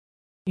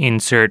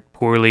Insert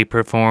poorly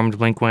performed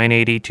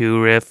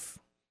Blink-182 riff.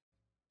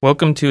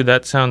 Welcome to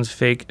That Sounds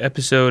Fake,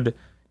 episode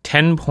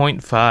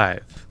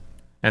 10.5.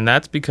 And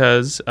that's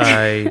because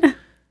I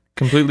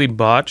completely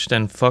botched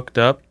and fucked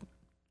up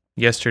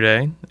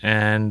yesterday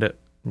and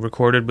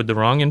recorded with the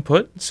wrong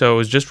input. So I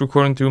was just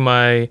recording through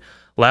my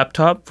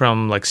laptop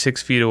from like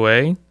 6 feet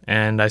away,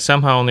 and I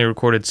somehow only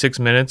recorded 6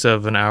 minutes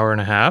of an hour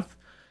and a half.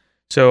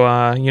 So,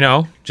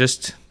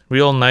 just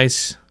real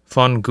nice,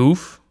 fun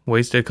goof.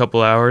 Wasted a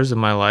couple hours of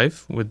my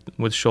life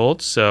with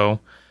Schultz. So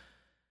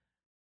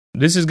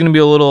this is going to be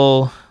a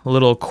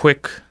little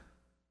quick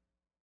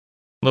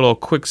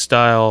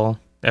style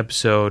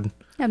episode.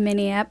 A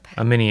mini ep.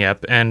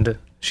 And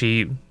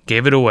she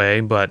gave it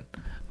away, but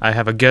I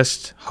have a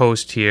guest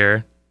host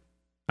here.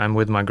 I'm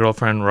with my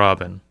girlfriend,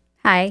 Robin.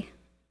 Hi.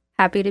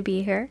 Happy to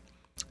be here.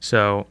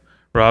 So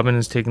Robin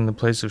is taking the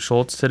place of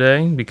Schultz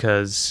today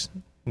because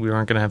we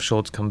weren't going to have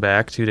Schultz come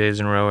back 2 days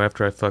in a row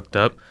after I fucked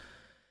up.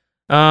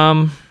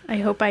 I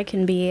hope I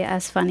can be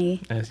as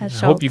funny as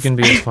Schultz. I hope you can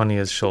be as funny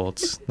as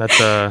Schultz. That's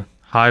a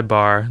high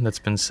bar that's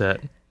been set.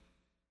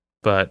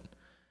 But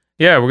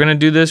yeah, we're going to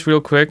do this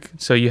real quick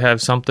so you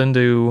have something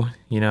to,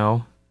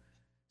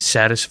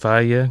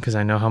 satisfy you, because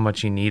I know how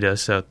much you need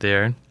us out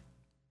there.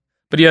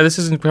 But yeah, this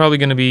is probably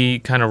going to be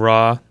kind of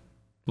raw, a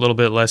little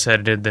bit less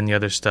edited than the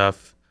other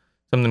stuff.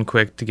 Something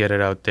quick to get it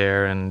out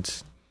there and,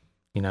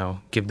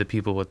 give the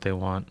people what they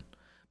want.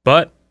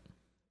 But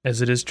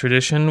as it is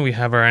tradition, we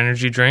have our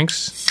energy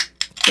drinks.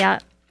 Yeah,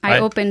 I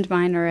opened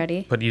mine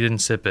already. But you didn't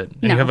sip it.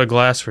 And No. you have a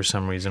glass for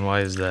some reason.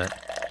 Why is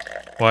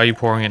that? Why are you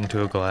pouring it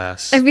into a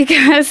glass?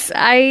 Because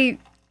I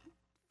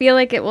feel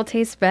like it will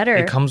taste better.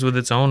 It comes with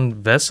its own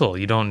vessel.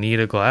 You don't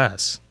need a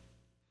glass.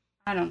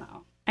 I don't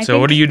know.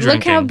 What are you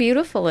drinking? Look how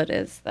beautiful it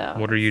is, though.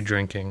 What are you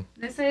drinking?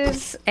 This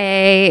is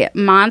a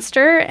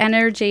Monster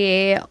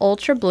Energy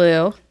Ultra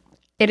Blue.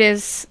 It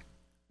is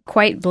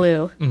quite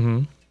blue.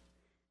 Mm-hmm.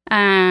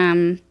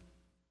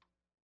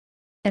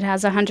 It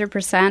has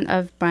 100%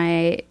 of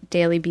my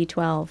daily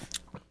B12.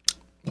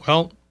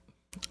 Well,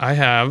 I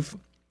have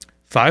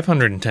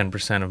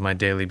 510% of my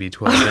daily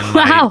B12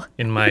 Wow.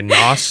 in my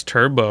NOS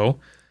Turbo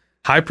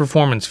high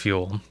performance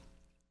fuel.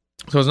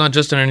 So it's not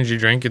just an energy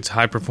drink, it's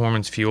high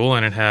performance fuel,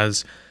 and it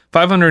has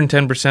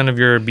 510% of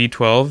your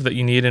B12 that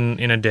you need in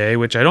a day,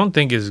 which I don't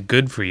think is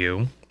good for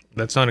you.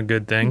 That's not a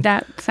good thing.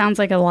 That sounds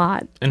like a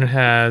lot. And it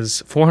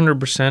has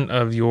 400%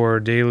 of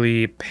your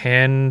daily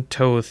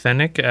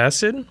pantothenic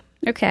acid.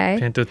 Okay.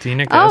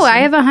 Pantothenic acid. Oh, I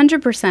have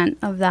 100%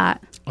 of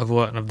that. Of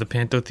what? Of the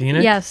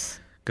pantothenic? Yes.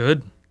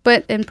 Good.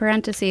 But in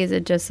parentheses,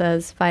 it just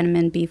says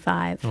vitamin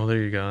B5. Oh, there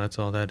you go. That's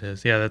all that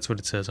is. Yeah, that's what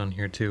it says on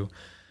here too.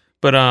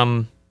 But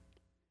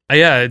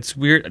yeah, it's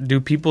weird. Do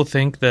people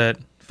think that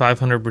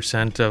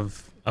 500%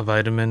 of a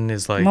vitamin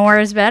is like More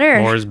is better.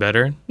 More is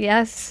better?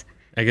 Yes.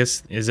 I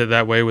guess, is it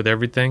that way with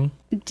everything?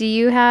 Do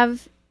you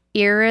have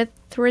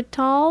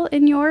erythritol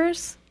in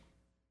yours?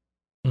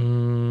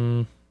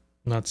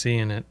 Not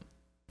seeing it.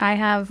 I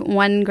have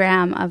 1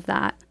 gram of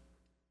that.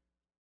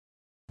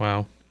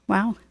 Wow.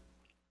 Wow.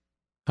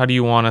 How do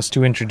you want us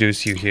to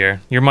introduce you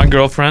here? You're my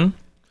girlfriend.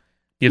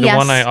 You're the Yes.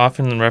 one I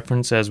often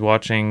reference as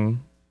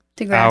watching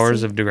Degrassi.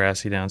 hours of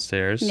Degrassi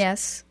downstairs.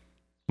 Yes.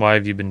 Why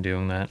have you been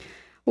doing that?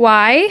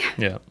 Why?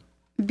 Yeah.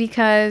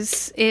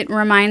 Because it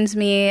reminds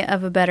me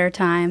of a better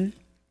time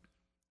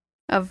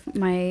of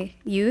my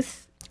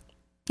youth.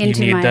 You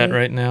need that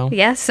right now?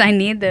 Yes, I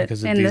need that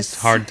Because of in these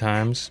hard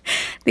times?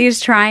 these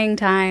trying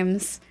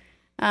times.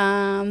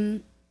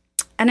 And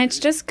it's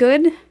just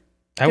good.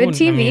 Good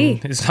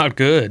TV. It's not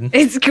good.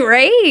 It's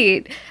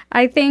great.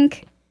 I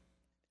think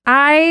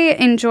I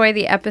enjoy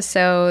the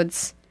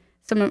episodes,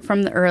 some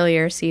from the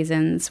earlier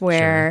seasons,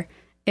 where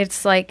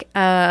it's like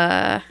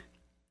a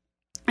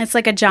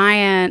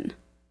giant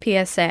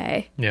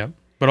PSA. Yeah.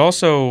 But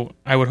also,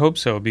 I would hope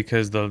so,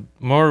 because the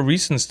more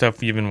recent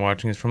stuff you've been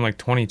watching is from like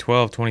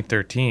 2012,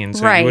 2013.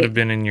 So Right. you would have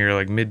been in your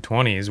like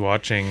mid-20s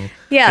watching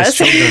Yes.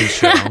 this children's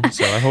show.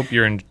 So I hope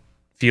you're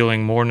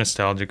feeling more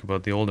nostalgic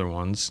about the older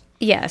ones.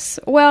 Yes.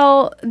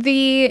 Well,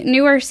 the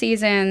newer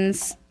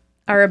seasons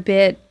are a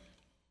bit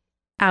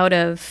out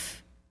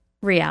of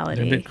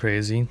reality. They're a bit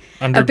crazy.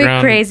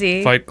 Underground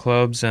crazy. fight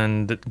clubs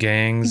and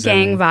gangs.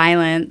 Gang and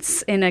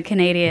violence in a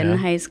Canadian Yeah.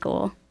 high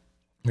school.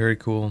 Very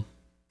cool.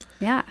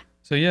 Yeah.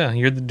 So yeah,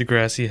 you're the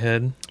Degrassi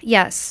head.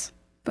 Yes.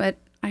 But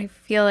I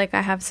feel like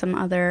I have some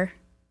other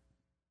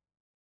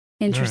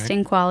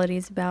interesting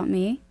qualities about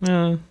me.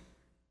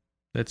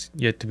 That's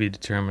yet to be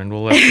determined.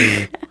 We'll let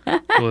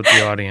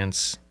the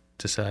audience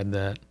decide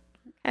that.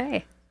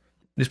 Okay.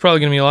 There's probably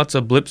going to be lots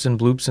of blips and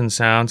bloops and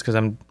sounds because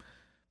I'm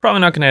probably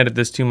not going to edit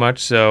this too much,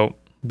 so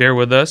bear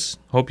with us.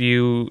 Hope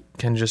you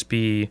can just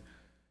be,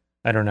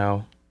 I don't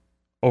know,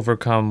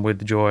 overcome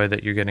with joy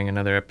that you're getting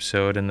another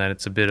episode and that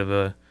it's a bit of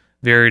a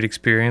varied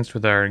experience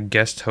with our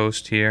guest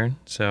host here.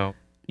 So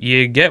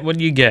you get what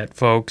you get,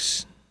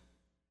 folks.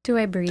 Do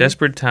I breathe?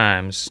 Desperate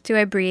times. Do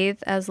I breathe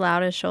as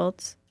loud as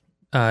Schultz?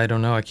 I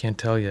don't know. I can't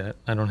tell yet.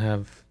 I don't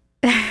have...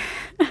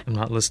 I'm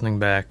not listening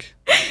back.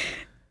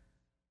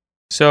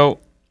 So,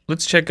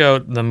 let's check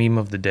out the meme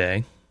of the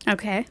day.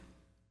 Okay.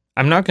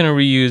 I'm not going to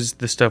reuse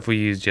the stuff we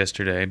used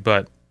yesterday,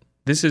 but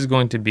this is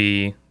going to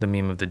be the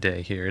meme of the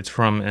day here. It's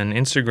from an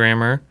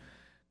Instagrammer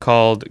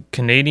called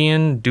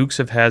Canadian Dukes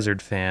of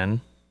Hazzard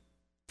fan,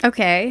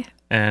 Okay.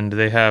 and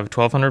they have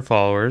 1,200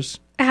 followers.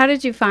 How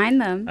did you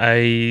find them?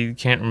 I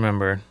can't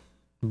remember,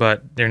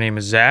 but their name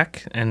is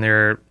Zach, and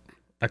they're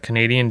a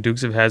Canadian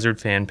Dukes of Hazzard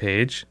fan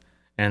page.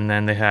 And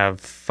then they have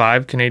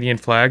 5 Canadian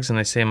flags, and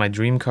they say, my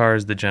dream car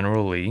is the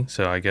General Lee.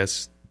 So I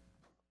guess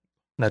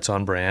that's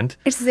on brand.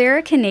 Is there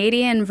a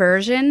Canadian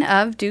version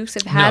of Dukes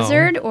of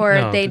Hazzard, or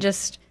no, they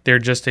just... They're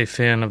just a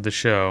fan of the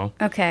show.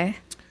 Okay.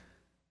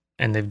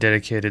 And they've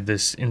dedicated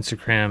this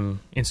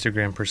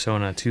Instagram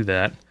persona to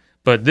that.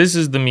 But this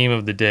is the meme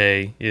of the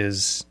day,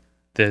 is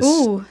this.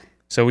 Ooh.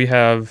 So we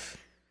have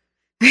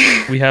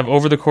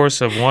over the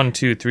course of 1,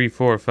 2, 3,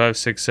 4, 5,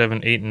 6,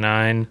 7, 8,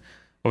 9,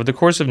 over the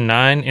course of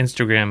 9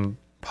 Instagram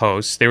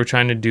posts, they were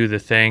trying to do the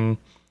thing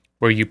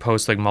where you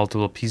post like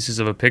multiple pieces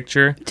of a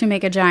picture To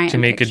make a giant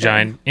a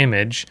giant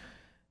image.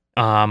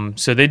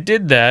 So they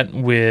did that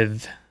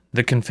with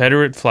the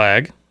Confederate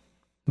flag,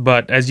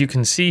 but as you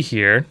can see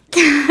here,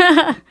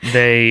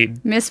 they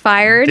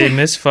Misfired? They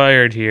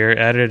misfired here,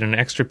 added an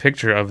extra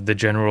picture of the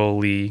General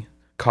Lee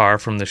car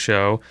from the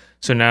show.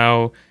 So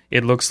now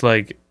it looks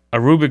like a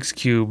Rubik's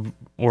Cube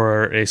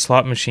or a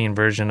slot machine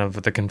version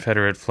of the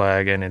Confederate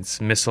flag, and it's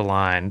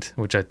misaligned,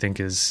 which I think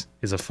is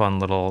a fun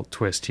little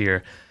twist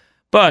here.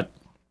 But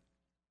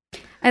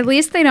At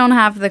least they don't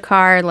have the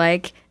car,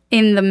 like,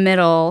 in the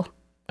middle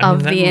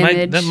of the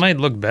image. That might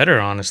look better,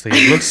 honestly.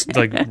 It looks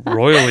like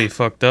royally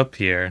fucked up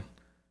here.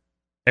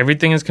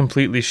 Everything is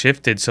completely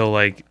shifted, so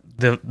like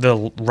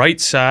the right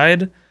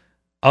side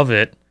of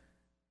it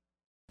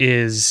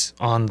is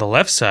on the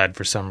left side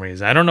for some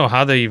reason. I don't know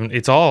how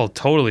it's all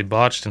totally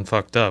botched and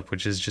fucked up,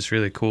 which is just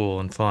really cool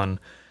and fun.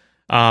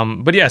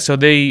 But yeah, so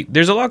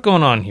there's a lot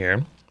going on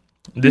here.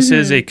 This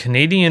is a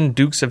Canadian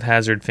Dukes of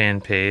Hazzard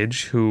fan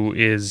page who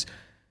is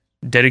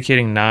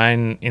dedicating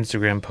 9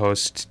 Instagram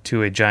posts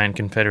to a giant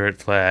Confederate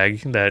flag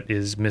that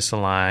is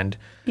misaligned.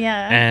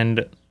 Yeah.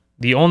 And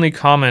the only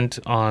comment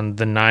on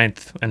the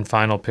 9th and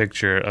final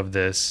picture of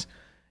this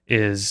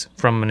is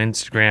from an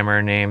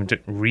Instagrammer named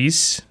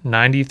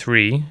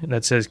Reese93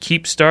 that says,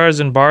 keep stars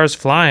and bars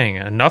flying.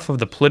 Enough of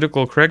the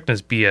political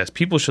correctness BS.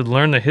 People should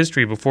learn the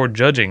history before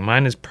judging.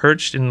 Mine is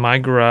perched in my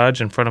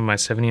garage in front of my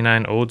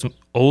 79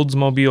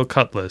 Oldsmobile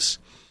Cutlass.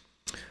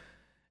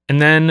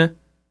 And then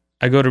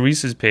I go to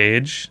Reese's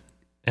page,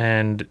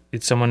 and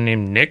it's someone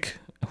named Nick,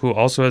 who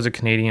also has a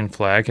Canadian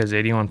flag, has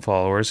 81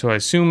 followers. So I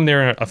assume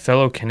they're a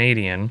fellow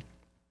Canadian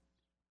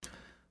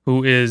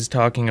who is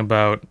talking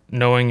about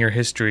knowing your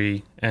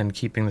history and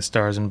keeping the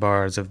stars and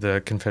bars of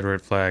the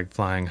Confederate flag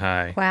flying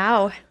high.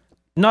 Wow.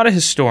 Not a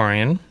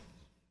historian.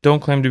 Don't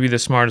claim to be the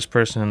smartest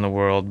person in the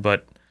world,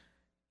 but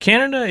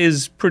Canada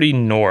is pretty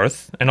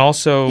north, and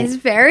also... It's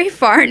very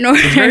far north.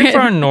 It's very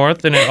far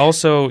north, and it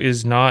also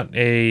is not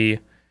a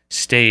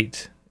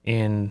state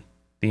in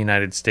the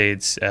United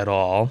States at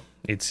all.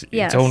 It's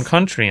its own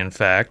country, in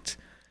fact.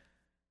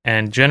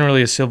 And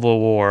generally a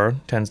civil war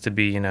tends to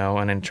be,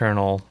 an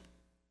internal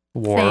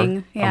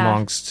war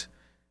amongst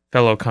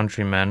fellow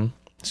countrymen.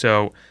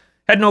 So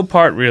had no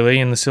part really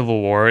in the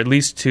Civil War, at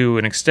least to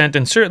an extent,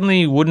 and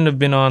certainly wouldn't have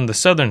been on the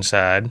southern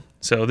side.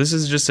 So this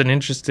is just an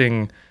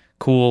interesting,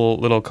 cool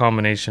little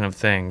combination of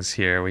things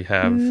here we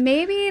have.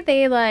 Maybe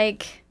they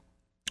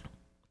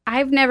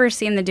I've never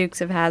seen the Dukes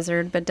of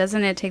Hazzard, but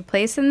doesn't it take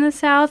place in the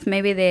South?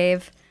 Maybe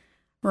they've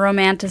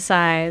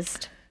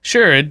romanticized.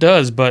 Sure, it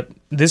does, but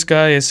this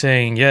guy is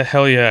saying, yeah,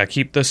 hell yeah,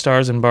 keep the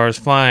stars and bars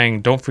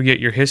flying, don't forget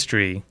your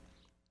history.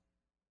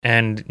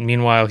 And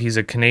meanwhile, he's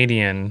a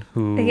Canadian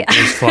who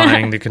is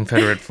flying the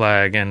Confederate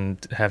flag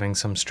and having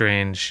some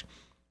strange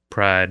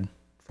pride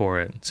for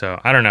it. So,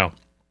 I don't know.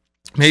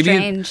 Maybe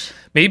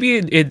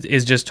it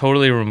is just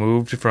totally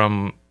removed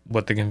from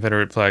what the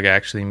Confederate flag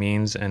actually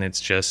means, and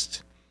it's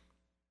just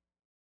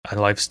a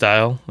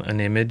lifestyle, an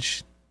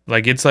image.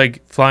 Like, it's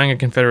like flying a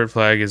Confederate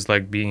flag is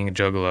like being a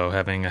juggalo,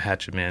 having a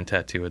Hatchet Man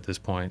tattoo at this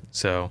point.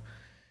 So...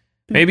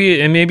 Maybe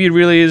it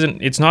really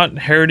isn't. It's not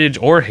heritage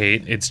or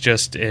hate. It's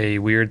just a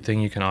weird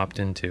thing you can opt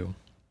into.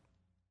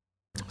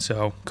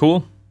 So,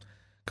 cool.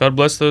 God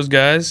bless those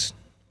guys.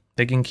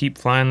 They can keep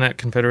flying that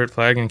Confederate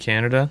flag in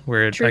Canada,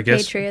 where it, I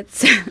guess,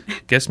 patriots.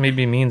 guess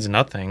maybe means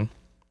nothing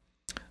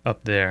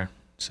up there.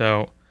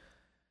 So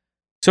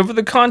for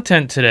the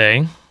content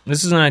today,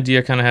 this is an idea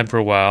I kind of had for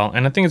a while,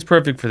 and I think it's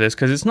perfect for this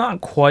because it's not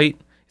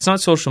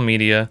social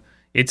media.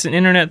 It's an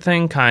internet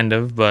thing, kind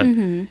of, but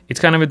it's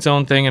kind of its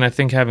own thing, and I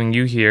think having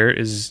you here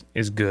is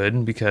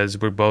good because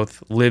we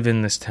both live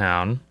in this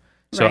town.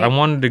 So I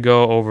wanted to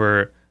go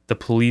over the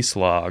police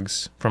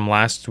logs from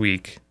last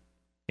week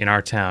in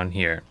our town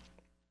here.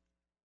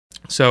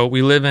 So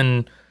we live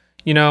in,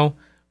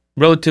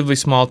 relatively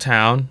small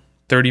town,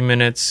 30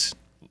 minutes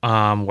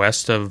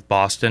west of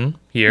Boston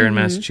here in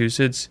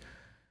Massachusetts.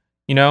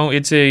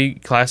 It's a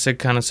classic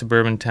kind of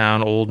suburban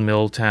town, old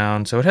mill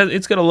town, so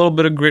it's got a little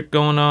bit of grit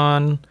going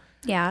on.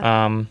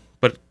 Yeah.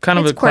 But kind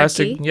of a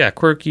classic,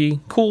 quirky.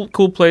 Quirky,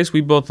 cool place.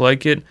 We both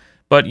like it.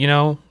 But,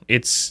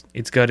 it's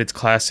got its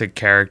classic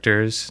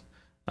characters.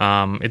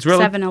 It's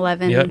really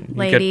 7-Eleven you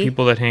lady. get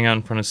people that hang out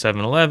in front of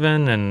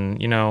 7-Eleven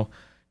and,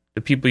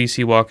 the people you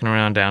see walking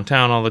around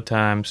downtown all the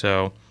time.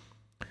 So,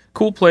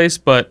 cool place.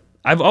 But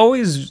I've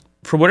always,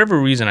 for whatever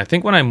reason, I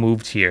think when I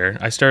moved here,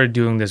 I started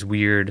doing this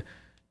weird,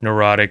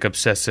 neurotic,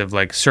 obsessive,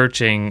 like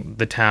searching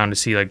the town to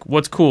see like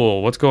what's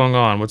cool, what's going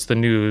on, what's the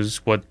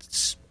news,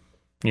 what's,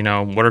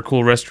 what are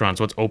cool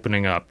restaurants, what's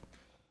opening up.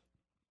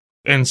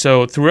 And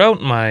so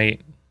throughout my,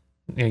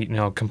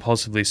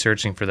 compulsively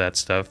searching for that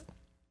stuff,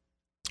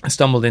 I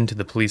stumbled into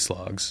the police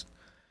logs,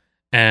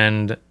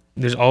 and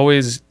there's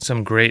always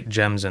some great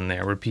gems in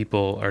there where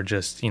people are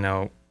just,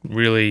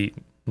 really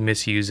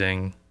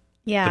misusing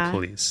the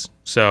police.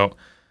 So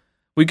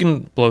we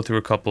can blow through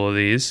a couple of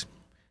these.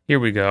 Here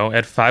we go.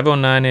 At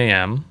 5:09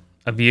 a.m.,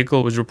 a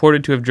vehicle was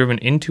reported to have driven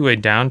into a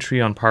downed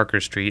tree on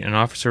Parker Street. An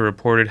officer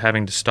reported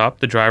having to stop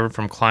the driver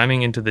from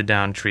climbing into the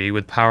downed tree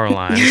with power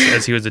lines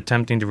as he was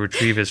attempting to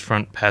retrieve his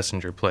front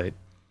passenger plate.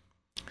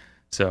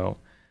 So,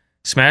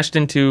 smashed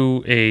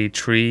into a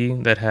tree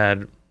that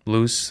had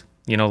loose,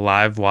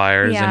 live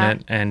wires in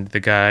it, and the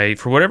guy,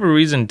 for whatever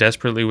reason,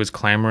 desperately was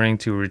clamoring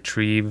to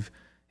retrieve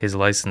his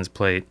license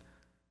plate.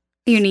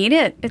 You need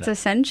it. It's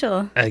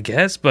essential. I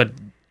guess, but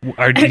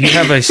do you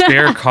have a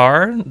spare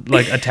car,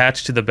 like,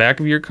 attached to the back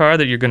of your car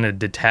that you're going to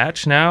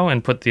detach now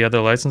and put the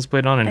other license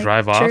plate on and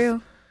drive off?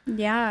 True.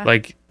 Yeah.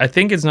 Like, I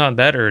think it's not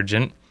that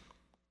urgent.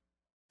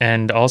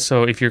 And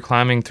also, if you're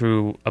climbing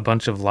through a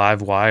bunch of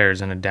live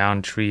wires in a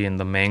downed tree in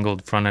the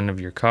mangled front end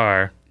of your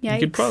car, you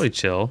could probably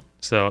chill.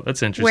 So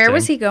that's interesting. Where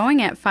was he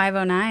going at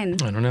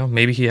 5:09? I don't know.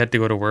 Maybe he had to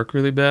go to work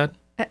really bad.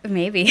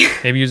 Maybe.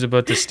 Maybe he was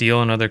about to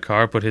steal another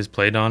car, put his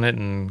plate on it,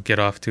 and get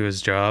off to his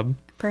job.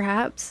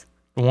 Perhaps.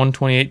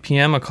 1:28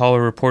 p.m., a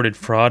caller reported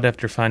fraud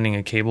after finding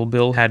a cable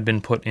bill had been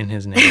put in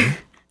his name.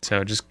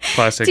 So just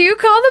classic. Do you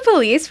call the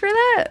police for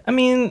that? I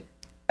mean,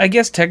 I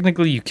guess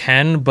technically you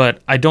can, but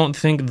I don't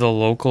think the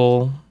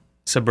local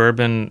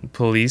suburban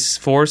police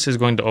force is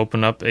going to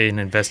open up an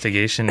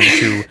investigation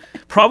into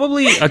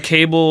probably a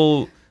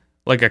cable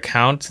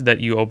account that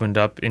you opened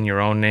up in your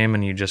own name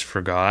and you just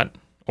forgot,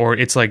 or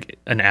it's like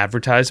an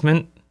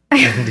advertisement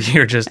and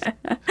you're just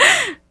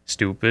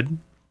stupid.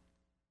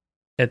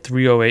 At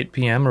 3:08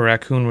 p.m., a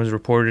raccoon was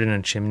reported in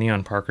a chimney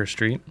on Parker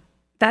Street.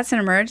 That's an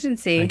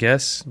emergency, I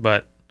guess,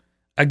 but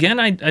again,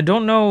 I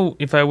don't know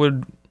if I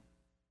would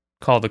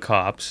call the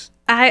cops.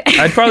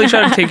 I'd probably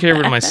try to take care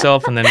of it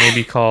myself and then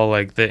maybe call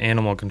the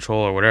animal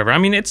control or whatever. I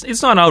mean,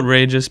 it's not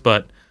outrageous,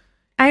 but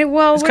it's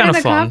what kind are of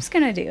the fun. cops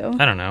gonna do?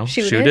 I don't know.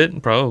 Shoot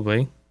it?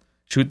 Probably.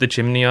 Shoot the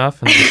chimney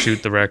off and then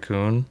shoot the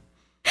raccoon.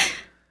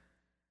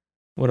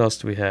 What else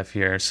do we have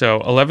here?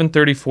 So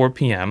 11:34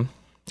 p.m.,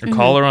 a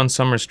caller on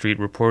Summer Street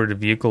reported a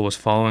vehicle was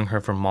following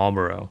her from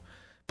Marlboro.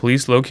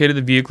 Police located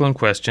the vehicle in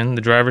question.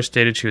 The driver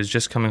stated she was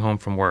just coming home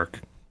from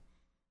work.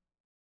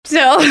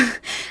 So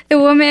the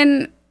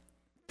woman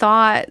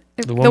thought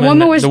the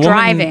woman was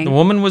driving. The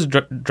woman was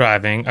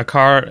driving. A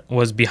car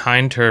was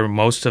behind her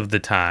most of the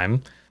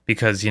time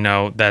because,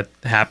 that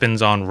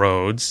happens on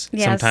roads.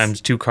 Yes. Sometimes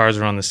two cars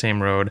are on the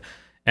same road.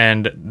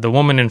 And the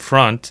woman in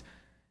front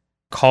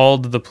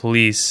called the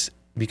police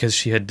because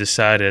she had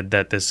decided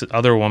that this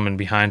other woman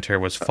behind her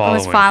was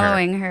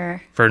following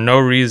her for no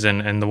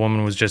reason, and the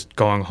woman was just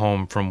going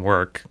home from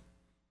work.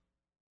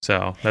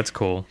 So that's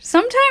cool.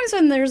 Sometimes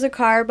when there's a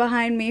car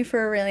behind me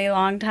for a really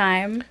long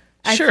time,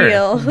 sure, I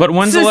feel but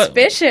when's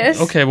suspicious.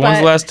 When's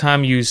the last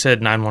time you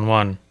said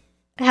 911?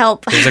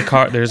 Help.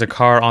 There's a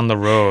car on the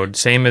road,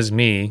 same as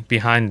me,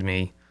 behind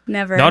me.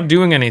 Never. Not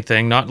doing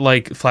anything, not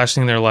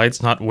flashing their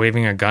lights, not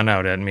waving a gun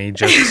out at me,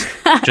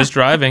 just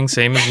driving,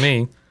 same as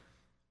me.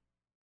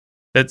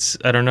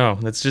 I don't know.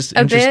 That's just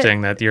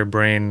interesting that your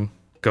brain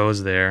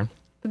goes there.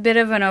 A bit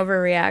of an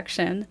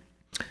overreaction.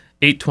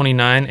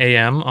 8:29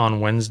 a.m.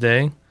 on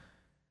Wednesday.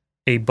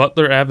 A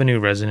Butler Avenue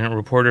resident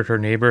reported her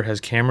neighbor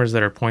has cameras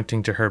that are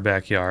pointing to her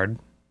backyard.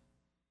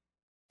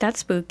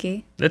 That's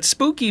spooky. That's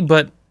spooky,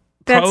 but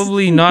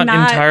probably not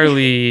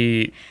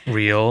entirely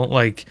real.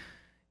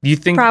 Do you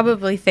think...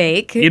 Probably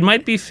fake. It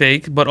might be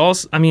fake, but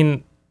also, I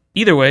mean,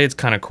 either way, it's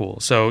kind of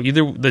cool. So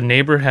either the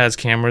neighbor has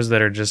cameras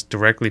that are just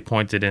directly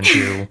pointed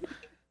into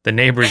the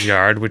neighbor's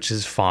yard, which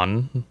is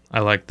fun.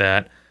 I like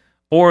that.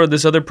 Or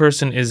this other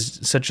person is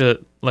such a,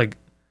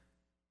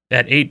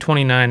 at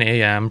 8:29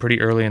 a.m., pretty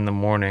early in the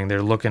morning,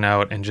 they're looking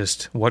out and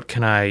just, what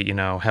can I,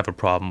 have a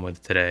problem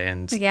with today?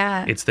 And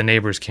it's the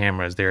neighbor's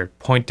cameras. They're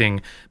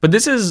pointing. But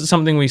this is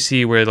something we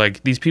see where,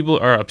 these people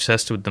are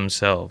obsessed with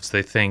themselves.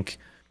 They think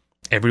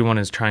everyone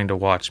is trying to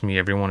watch me.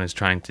 Everyone is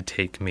trying to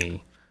take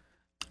me.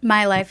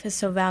 My life is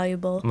so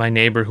valuable. My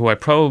neighbor, who I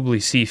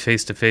probably see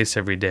face to face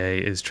every day,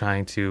 is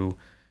trying to...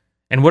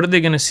 And what are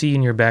they going to see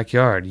in your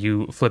backyard?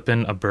 You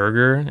flipping a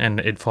burger and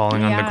it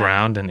falling on the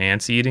ground and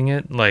ants eating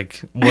it?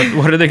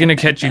 What are they going to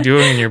catch you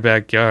doing in your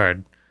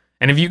backyard?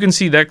 And if you can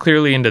see that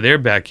clearly into their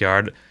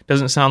backyard,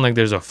 doesn't sound like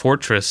there's a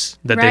fortress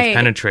that they've Right.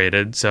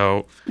 penetrated.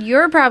 So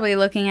You're probably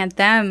looking at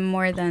them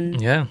more than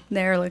yeah.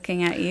 they're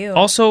looking at you.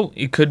 Also,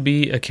 it could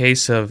be a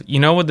case of, you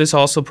know what this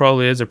also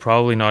probably is? They're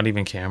probably not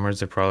even cameras.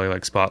 They're probably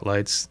like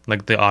spotlights,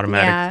 like the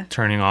automatic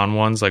turning on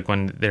ones, like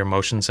when they're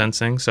motion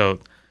sensing. So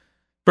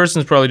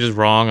person's probably just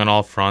wrong on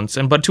all fronts.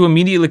 But to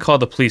immediately call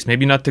the police,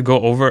 maybe not to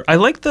go over. I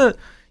like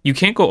you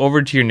can't go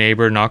over to your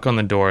neighbor, knock on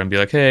the door and be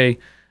like, hey,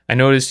 I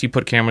noticed you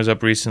put cameras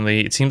up recently.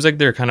 It seems like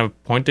they're kind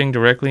of pointing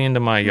directly into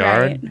my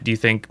yard. Right. Do you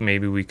think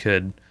maybe we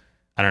could,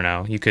 I don't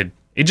know,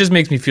 it just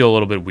makes me feel a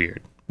little bit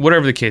weird.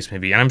 Whatever the case may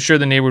be. And I'm sure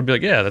the neighbor would be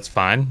like, yeah, that's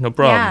fine, no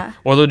problem. Yeah.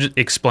 Or they'll just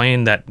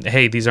explain that,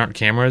 hey, these aren't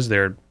cameras,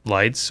 they're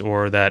lights.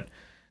 Or that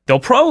they'll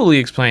probably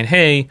explain,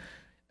 hey,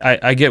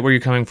 I get where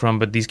you're coming from,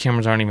 but these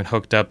cameras aren't even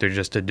hooked up. They're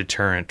just a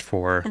deterrent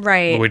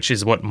Right. which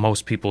is what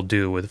most people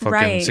do with fucking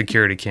Right.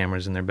 security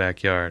cameras in their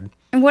backyard.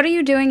 And what are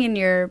you doing in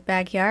your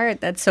backyard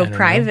that's so I don't know.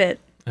 private?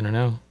 I don't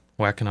know.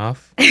 Whacking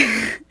off.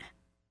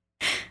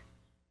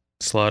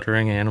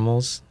 Slaughtering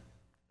animals.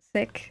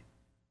 Sick.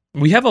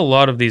 We have a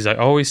lot of these. I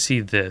always see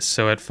this.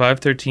 So at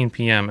 5:13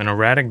 p.m., an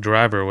erratic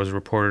driver was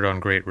reported on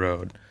Great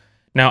Road.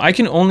 Now, I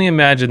can only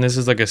imagine this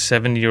is like a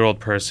 70-year-old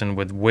person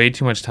with way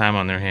too much time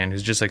on their hand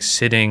who's just like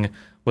sitting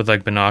with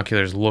like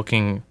binoculars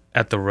looking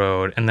at the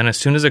road. And then as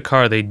soon as a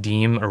car they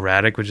deem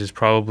erratic, which is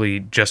probably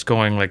just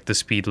going like the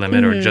speed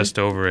limit or just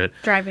over it,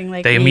 Driving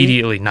like they me.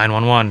 immediately,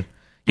 911.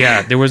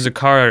 Yeah, there was a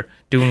car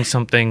doing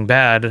something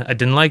bad. I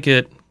didn't like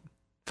it.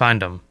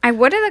 Find them.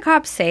 What do the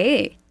cops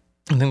say?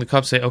 I think the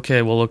cops say,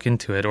 okay, we'll look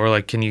into it. Or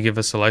like, can you give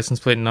us a license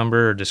plate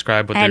number or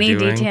describe what Any they're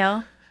doing?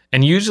 detail?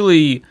 And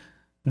usually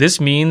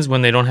this means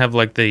when they don't have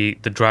like the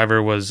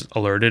driver was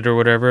alerted or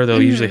whatever,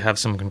 they'll usually have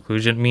some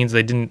conclusion. It means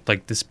they didn't,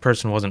 like, this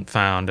person wasn't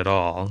found at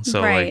all.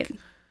 So Right. like,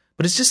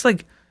 but it's just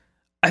like,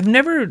 I've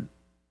never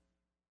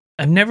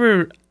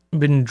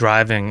been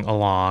driving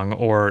along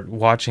or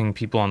watching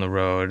people on the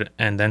road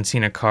and then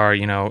seen a car,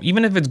 you know,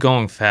 even if it's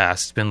going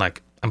fast, been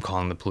like, I'm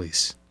calling the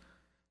police.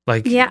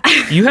 Like, Yeah.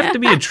 you have to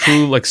be a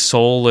true, like,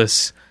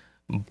 soulless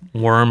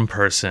worm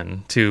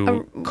person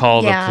to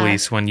call yeah. the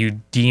police when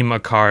you deem a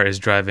car is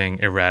driving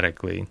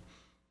erratically.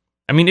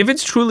 I mean, if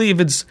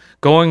it's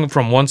going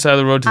from one side of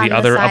the road to On the the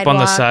other, up on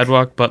the sidewalk.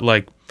 sidewalk, but,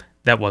 like,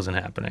 that wasn't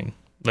happening.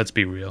 Let's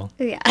be real.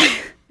 Yeah.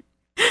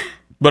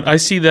 But I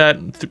see that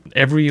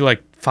every,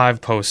 like,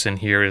 5 posts in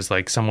here is,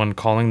 like, someone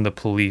calling the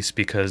police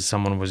because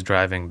someone was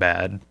driving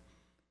bad.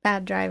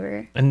 Bad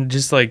driver. And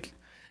just, like...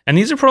 And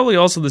these are probably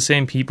also the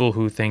same people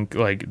who think,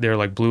 like, they're,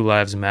 like, Blue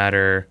Lives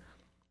Matter,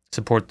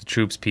 support the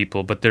troops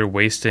people, but they're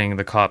wasting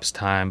the cops'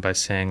 time by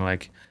saying,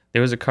 like,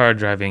 there was a car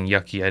driving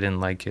yucky, I didn't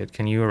like it.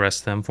 Can you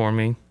arrest them for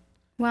me?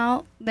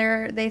 Well,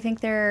 they think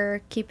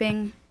they're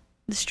keeping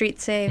the street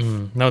safe.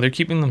 No, they're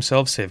keeping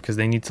themselves safe because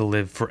they need to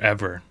live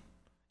forever.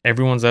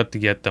 Everyone's out to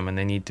get them, and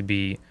they need to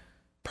be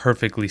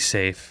perfectly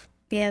safe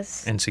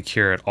Yes. and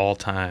secure at all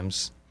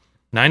times.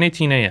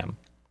 9:18 a.m.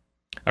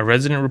 A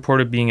resident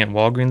reported being at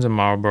Walgreens in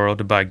Marlborough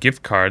to buy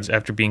gift cards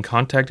after being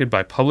contacted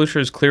by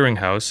Publishers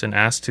Clearinghouse and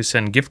asked to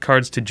send gift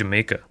cards to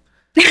Jamaica.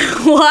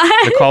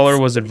 What? The caller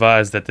was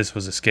advised that this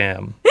was a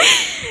scam.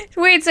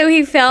 Wait, so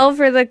he fell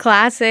for the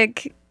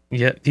classic?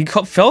 Yeah, he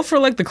fell for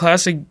like the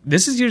classic.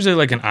 This is usually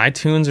like an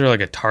iTunes or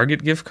like a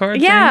Target gift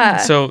card. Yeah.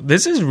 Thing. So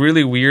this is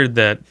really weird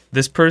that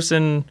this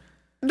person.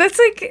 That's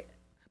like...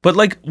 But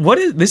like,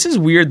 this is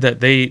weird that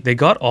they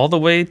got all the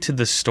way to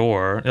the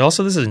store. And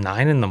also, this is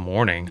 9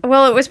 a.m.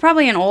 Well, it was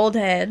probably an old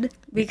head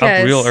because...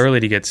 Up real early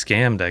to get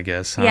scammed, I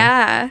guess. Huh?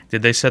 Yeah.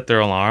 Did they set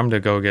their alarm to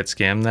go get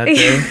scammed that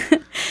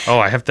day? Oh,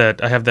 I have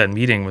that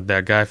meeting with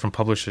that guy from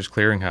Publishers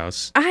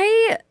Clearinghouse.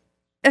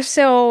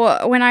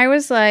 So when I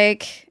was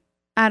like,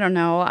 I don't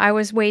know, I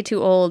was way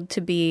too old to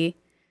be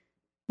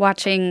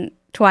watching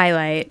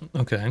Twilight.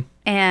 Okay.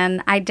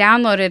 And I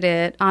downloaded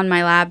it on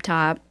my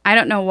laptop. I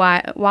don't know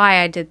why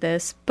I did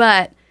this,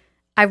 but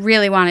I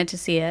really wanted to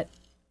see it.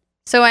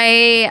 So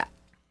I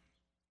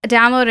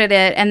downloaded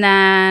it, and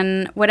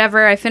then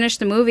whatever, I finished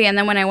the movie, and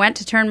then when I went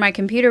to turn my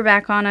computer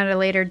back on at a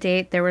later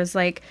date, there was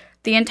like,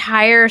 the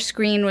entire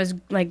screen was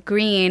like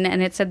green,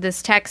 and it said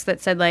this text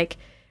that said like,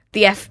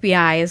 the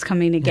FBI is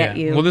coming to get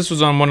you. Well, this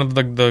was on one of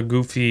the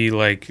goofy,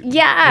 like,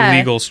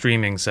 illegal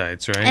streaming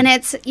sites, right? And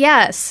it's,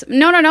 yes.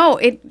 No.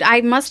 I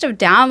must have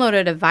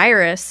downloaded a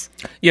virus.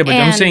 Yeah, but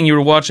I'm saying you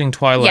were watching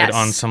Twilight Yes.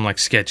 on some, like,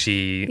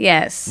 sketchy,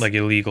 Yes. like,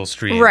 illegal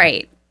stream.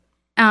 Right.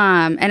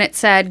 And it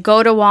said,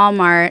 go to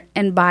Walmart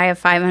and buy a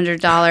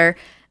 $500,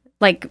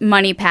 like,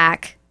 money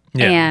pack.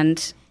 Yeah.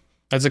 And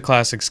That's a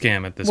classic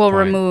scam at this we'll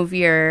point. remove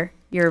your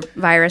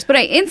virus. But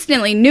I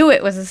instantly knew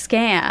it was a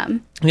scam.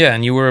 Yeah,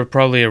 and you were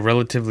probably a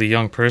relatively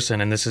young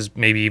person, and this is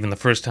maybe even the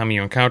first time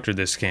you encountered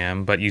this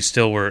scam, but you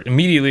still were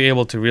immediately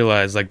able to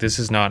realize, like, this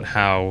is not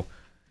how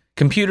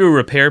computer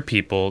repair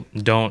people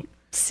don't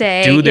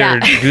do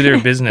their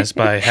business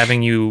by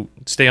having you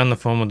stay on the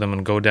phone with them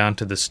and go down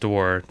to the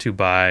store to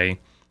buy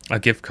a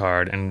gift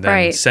card and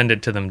then send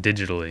it to them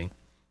digitally.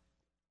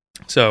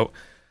 So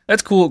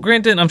that's cool.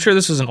 Granted, I'm sure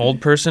this was an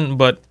old person,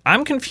 but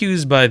I'm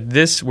confused by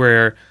this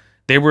where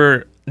they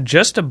were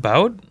just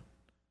about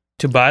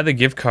to buy the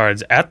gift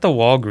cards at the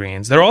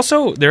Walgreens.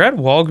 They're at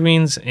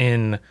Walgreens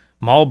in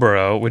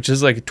Marlboro, which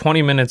is like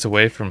 20 minutes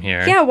away from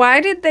here. Yeah,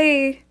 why did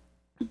they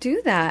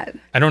do that?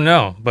 I don't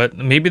know, but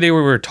maybe they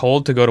were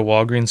told to go to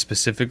Walgreens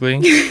specifically.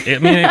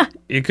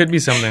 It could be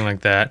something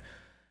like that.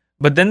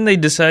 But then they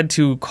decide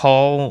to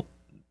call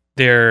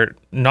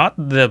not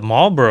the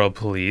Marlboro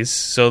police.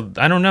 So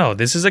I don't know.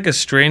 This is like a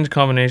strange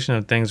combination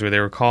of things where they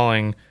were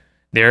calling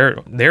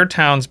their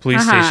town's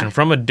police station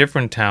from a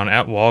different town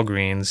at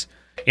Walgreens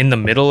in the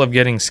middle of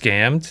getting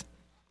scammed.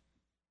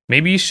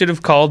 Maybe you should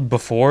have called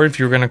before if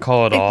you were going to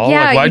call at all.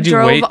 Yeah, like, why'd you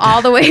drove wait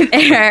all the way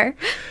there.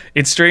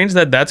 It's strange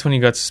that's when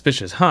you got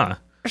suspicious, huh?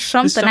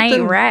 Something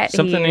ain't right.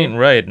 Something ain't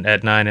right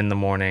at 9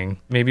 a.m.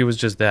 Maybe it was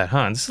just that,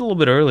 huh? This is a little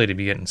bit early to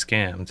be getting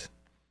scammed.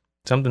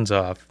 Something's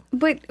off.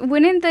 But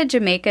wouldn't the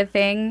Jamaica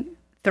thing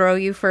throw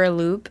you for a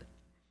loop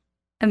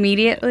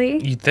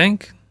immediately? You'd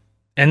think.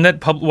 And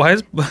that why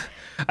is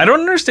I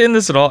don't understand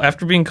this at all.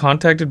 After being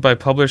contacted by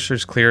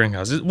Publishers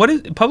Clearinghouse, what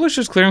is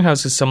Publishers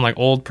Clearinghouse? Is some like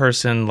old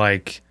person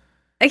like?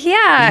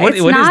 Yeah. What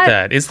is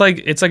that? It's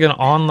like an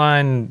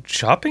online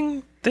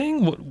shopping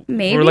thing,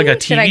 maybe, or like a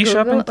TV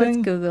shopping thing.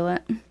 Let's Google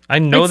it. I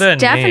know that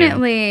it's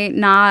definitely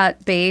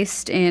not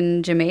based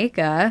in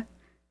Jamaica.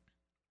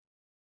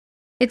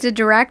 It's a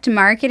direct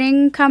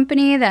marketing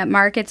company that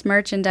markets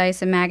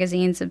merchandise and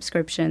magazine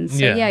subscriptions. So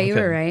yeah, you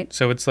were right.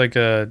 So it's like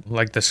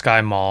the Sky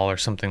Mall or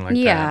something like that.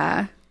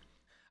 Yeah.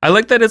 I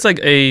like that it's like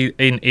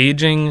an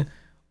aging,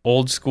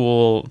 old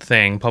school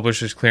thing,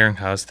 Publishers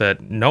Clearinghouse,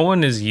 that no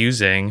one is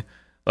using.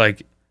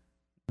 Like,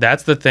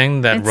 that's the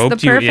thing that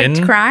roped you in. It's the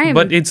perfect crime,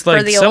 but it's like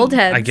for the old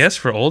heads. I guess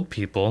for old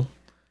people.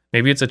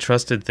 Maybe it's a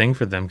trusted thing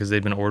for them because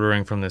they've been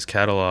ordering from this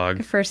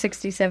catalog for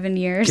 67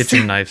 years.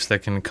 Kitchen knives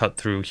that can cut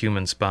through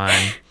human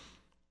spine.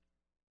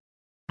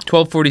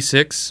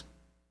 12:46.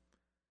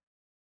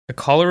 A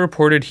caller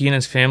reported he and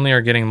his family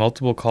are getting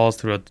multiple calls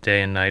throughout the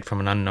day and night from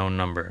an unknown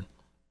number.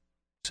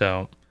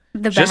 So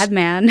bad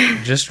man.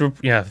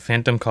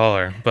 Phantom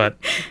caller. But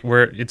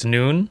it's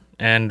noon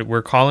and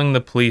we're calling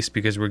the police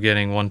because we're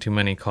getting one too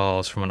many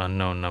calls from an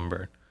unknown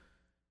number.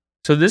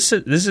 So this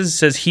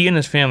says he and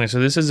his family. So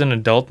this is an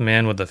adult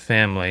man with a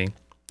family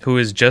who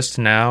is just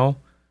now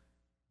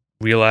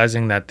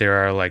realizing that there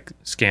are like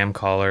scam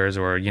callers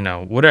or,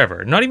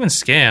 whatever. Not even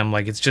scam,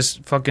 like it's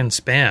just fucking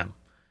spam.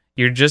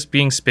 You're just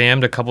being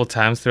spammed a couple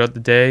times throughout the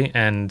day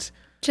and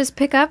just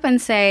pick up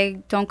and say,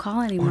 don't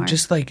call anymore. Or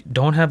just like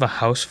don't have a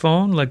house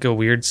phone like a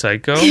weird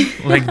psycho.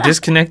 Like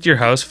disconnect your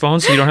house phone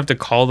so you don't have to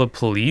call the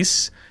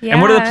police. Yeah.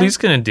 And what are the police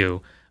going to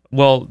do?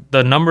 Well,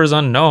 the number's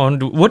unknown.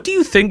 What do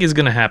you think is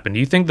going to happen? Do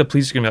you think the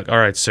police are going to be like,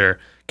 all right, sir,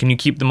 can you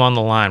keep them on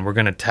the line? We're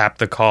going to tap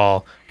the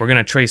call. We're going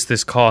to trace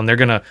this call. And they're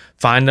going to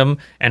find them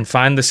and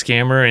find the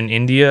scammer in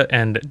India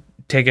and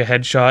take a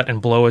headshot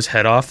and blow his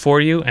head off for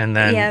you. And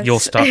then you'll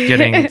stop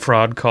getting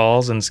fraud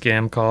calls and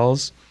scam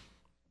calls.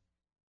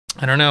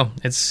 I don't know.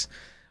 It's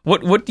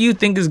what do you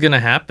think is going to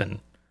happen?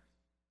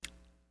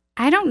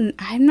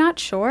 I'm not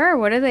sure.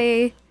 What are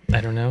they? I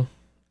don't know.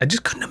 I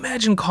just couldn't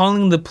imagine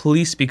calling the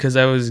police because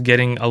I was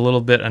getting a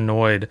little bit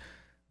annoyed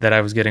that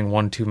I was getting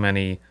one too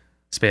many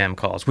spam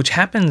calls, which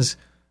happens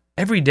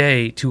every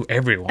day to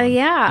everyone.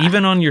 Yeah.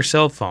 Even on your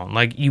cell phone.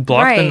 Like, you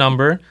block the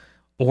number,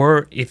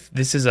 or if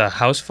this is a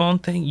house phone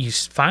thing,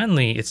 it's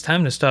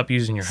time to stop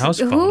using your house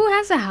phone. Who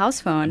has a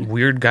house phone?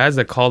 Weird guys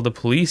that call the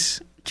police.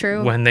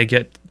 True. When they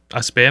get a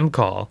spam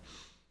call.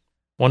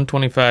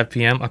 1:25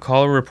 p.m., a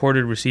caller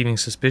reported receiving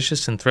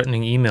suspicious and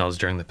threatening emails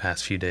during the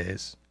past few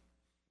days.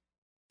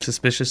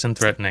 Suspicious and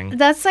threatening.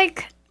 That's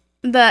like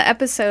the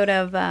episode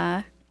of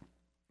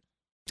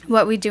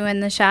What We Do in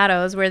the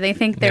Shadows where they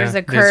think there's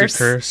a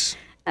curse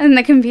in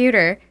the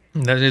computer.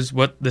 That is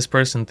what this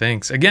person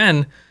thinks.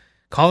 Again,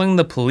 calling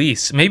the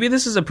police. Maybe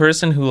this is a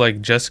person who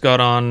like just got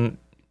their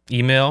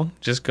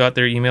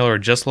email or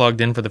just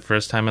logged in for the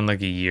first time in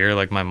like a year,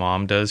 like my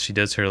mom does. She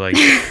does her like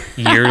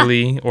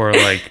yearly or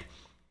like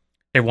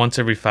once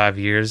every 5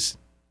 years.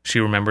 She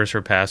remembers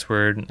her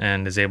password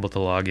and is able to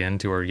log in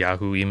to her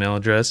Yahoo email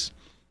address.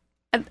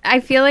 I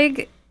feel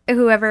like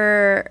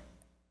whoever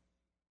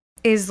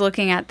is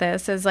looking at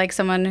this is like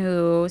someone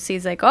who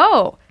sees like,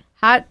 oh,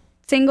 hot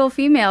single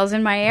females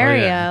in my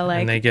area. Oh, yeah. Like,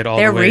 and they get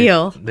they're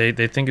real. They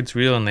think it's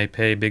real and they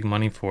pay big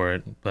money for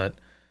it. But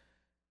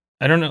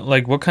I don't know,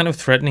 like, what kind of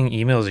threatening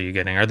emails are you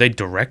getting? Are they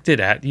directed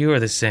at you? Or are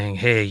they saying,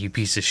 hey, you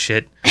piece of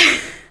shit,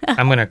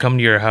 I'm going to come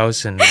to your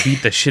house and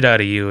beat the shit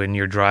out of you in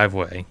your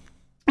driveway?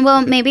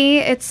 Well, maybe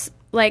it's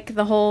like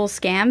the whole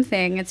scam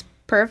thing. It's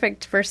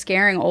perfect for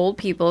scaring old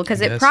people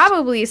because it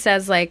probably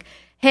says like,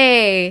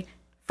 hey,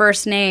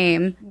 first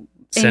name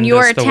in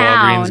your town. Send us the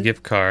Walgreens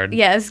gift card.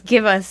 Yes,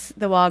 give us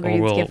the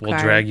Walgreens gift card.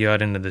 We'll drag you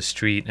out into the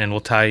street and we'll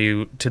tie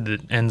you to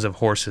the ends of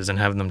horses and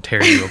have them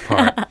tear you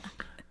apart.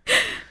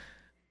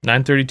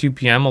 9:32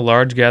 p.m., a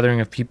large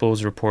gathering of people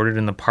was reported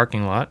in the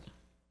parking lot.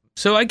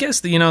 So I guess,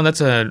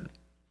 that's a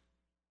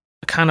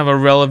kind of a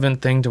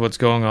relevant thing to what's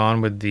going on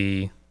with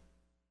the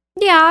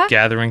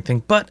gathering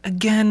thing. But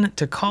again,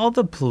 to call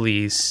the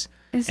police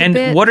is a And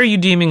bit... what are you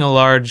deeming a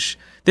large...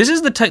 This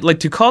is the type... Like,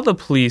 to call the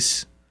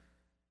police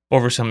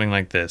over something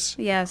like this,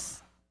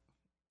 Yes.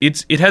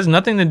 it has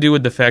nothing to do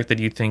with the fact that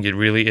you think it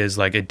really is,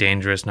 like, a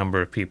dangerous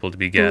number of people to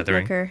be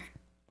gathering. Bootlicker.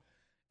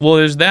 Well,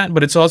 there's that,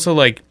 but it's also,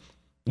 like,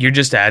 you're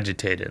just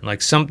agitated.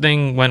 Like,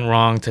 something went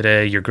wrong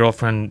today, your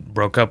girlfriend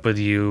broke up with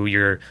you,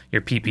 your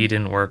pee-pee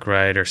didn't work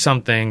right, or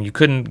something,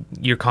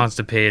 you're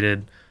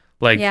constipated...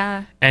 Like,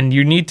 Yeah. And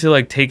you need to,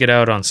 like, take it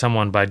out on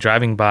someone by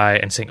driving by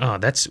and saying, oh,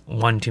 that's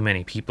one too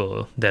many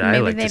people that I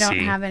like to see. Maybe they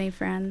don't have any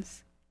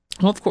friends.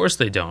 Well, of course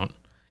they don't.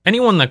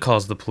 Anyone that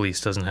calls the police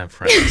doesn't have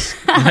friends.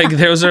 Like,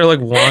 those are,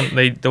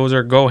 like, those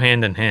are go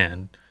hand in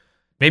hand.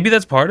 Maybe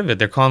that's part of it.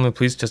 They're calling the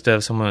police just to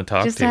have someone to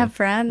talk Just to. to have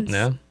friends.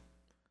 Yeah.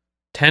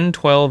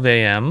 10:12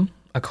 a.m.,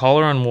 a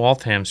caller on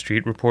Waltham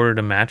Street reported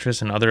a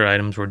mattress and other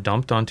items were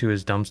dumped into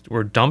his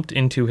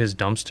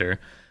dumpster.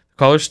 The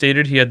caller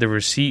stated he had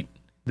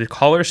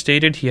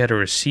a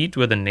receipt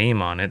with a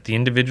name on it. The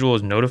individual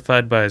was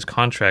notified by his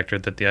contractor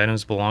that the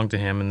items belonged to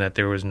him and that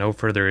there was no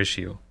further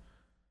issue.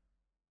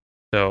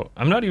 So,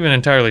 I'm not even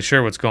entirely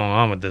sure what's going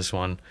on with this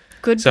one.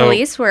 Good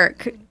police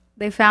work.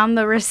 They found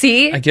the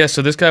receipt. I guess,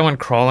 so this guy went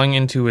crawling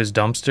into his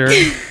dumpster,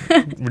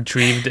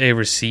 retrieved a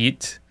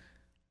receipt,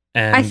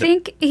 and... I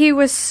think he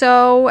was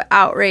so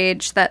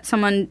outraged that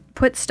someone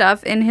put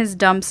stuff in his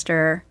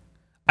dumpster.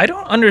 I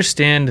don't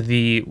understand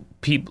the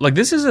people. Like,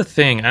 this is a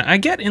thing. I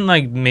get in,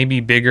 like, maybe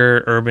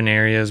bigger urban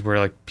areas where,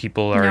 like,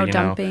 people are,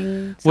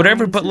 dumping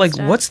whatever. But, like,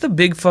 stuff. what's the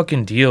big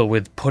fucking deal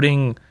with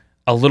putting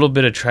a little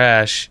bit of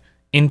trash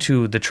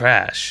into the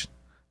trash?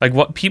 Like,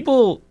 what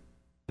people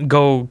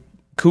go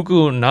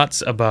cuckoo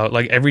nuts about,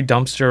 like, every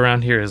dumpster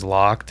around here is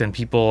locked and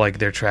people, like,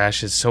 their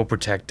trash is so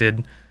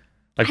protected.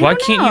 Like, why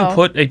can't you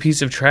put a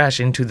piece of trash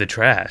into the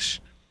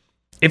trash?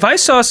 If I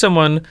saw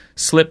someone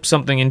slip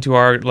something into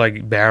our,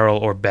 like, barrel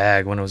or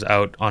bag when it was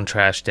out on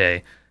trash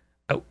day,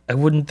 I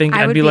wouldn't think...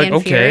 I'd be like,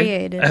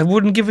 okay. I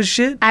wouldn't give a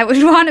shit. I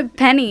would want a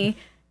penny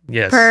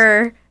Yes.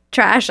 per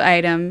trash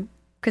item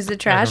because the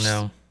I don't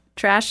know.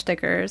 trash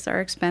stickers are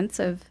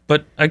expensive.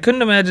 But I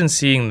couldn't imagine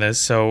seeing this.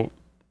 So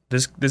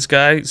this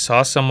guy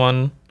saw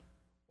someone,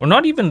 or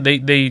not even,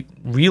 they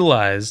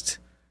realized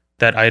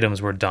that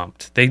items were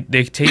dumped. They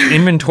take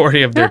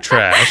inventory of their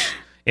trash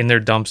in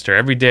their dumpster.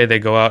 Every day they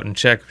go out and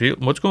check,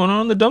 what's going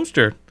on in the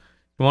dumpster?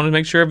 You want to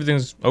make sure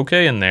everything's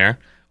okay in there.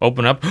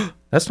 Open up,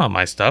 that's not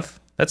my stuff.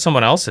 That's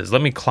someone else's.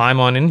 Let me climb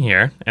on in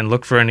here and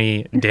look for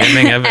any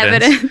damning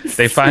evidence.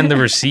 They find the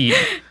receipt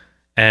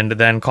and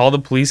then call the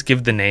police,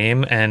 give the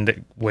name,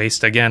 and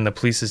waste, again, the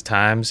police's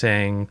time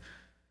saying...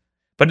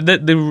 But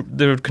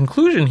the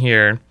conclusion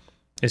here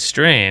is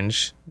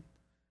strange.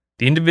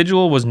 The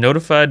individual was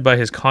notified by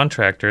his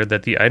contractor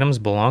that the items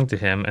belonged to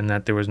him and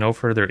that there was no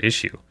further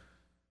issue.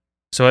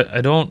 So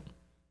I don't...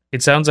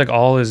 It sounds like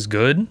all is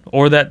good,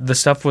 or that the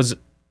stuff was...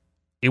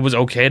 It was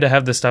okay to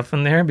have the stuff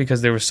in there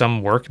because there was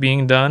some work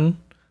being done.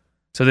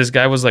 So this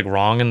guy was, like,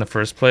 wrong in the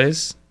first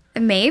place.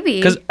 Maybe.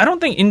 Because I don't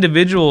think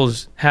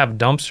individuals have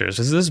dumpsters.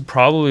 This is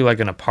probably, like,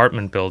 an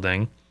apartment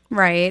building.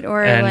 Right,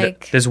 or, and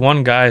like... this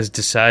one guy is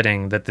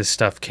deciding that this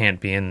stuff can't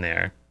be in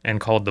there and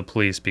called the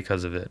police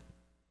because of it.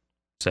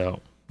 So,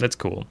 that's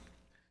cool.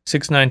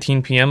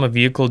 6:19 p.m., a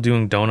vehicle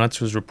doing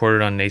donuts was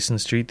reported on Nason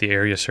Street. The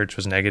area search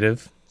was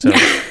negative. So,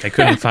 they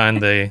couldn't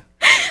find the...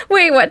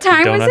 Wait, what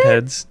time was it? Donut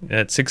heads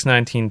at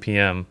 6:19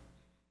 p.m.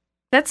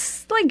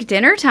 That's like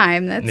dinner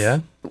time. Yeah.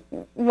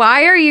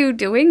 Why are you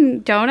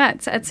doing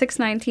donuts at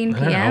 6:19 p.m.? I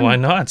don't know, why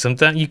not?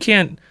 Sometimes you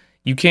can't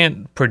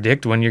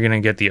predict when you're going to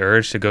get the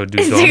urge to go do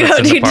donuts to go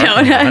in the do parking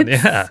lot.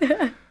 donuts.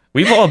 Yeah.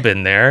 We've all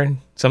been there.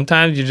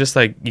 Sometimes you just,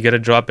 like, you got to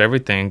drop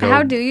everything and go.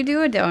 How do you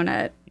do a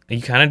donut?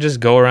 You kind of just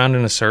go around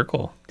in a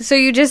circle. So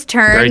you just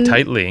turn very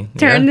tightly.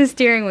 Turn the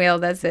steering wheel,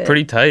 that's it.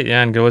 Pretty tight,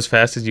 yeah, and go as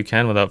fast as you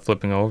can without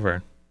flipping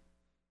over.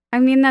 I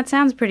mean, that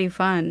sounds pretty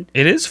fun.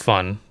 It is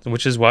fun,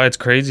 which is why it's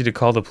crazy to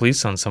call the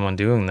police on someone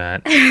doing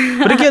that.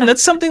 But again,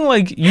 that's something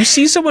like, you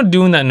see someone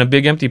doing that in a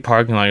big empty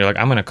parking lot, you're like,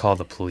 I'm going to call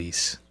the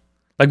police.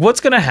 Like,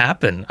 what's going to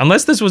happen?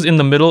 Unless this was in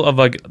the middle of,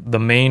 like, the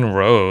main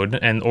road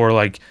or,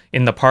 like,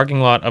 in the parking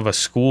lot of a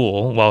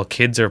school while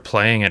kids are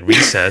playing at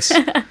recess.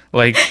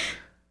 Like,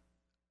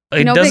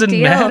 it no doesn't big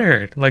deal.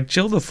 matter. Like,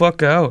 chill the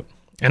fuck out.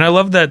 And I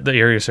love that the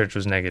area search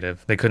was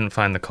negative. They couldn't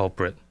find the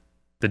culprit.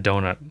 The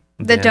donut.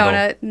 The vandal.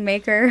 donut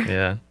maker.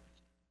 Yeah.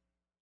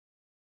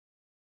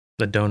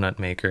 The donut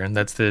maker.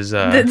 That's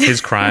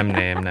his crime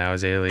name now,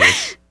 his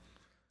alias.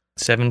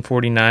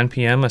 7:49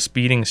 p.m., a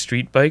speeding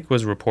street bike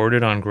was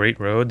reported on Great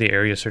Road. The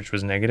area search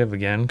was negative.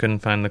 Again, couldn't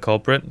find the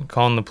culprit.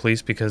 Calling the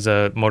police because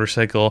a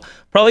motorcycle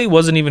probably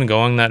wasn't even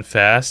going that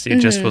fast. It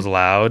just was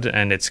loud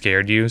and it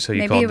scared you, so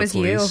you called the police.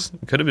 Maybe it was you.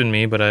 It could have been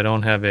me, but I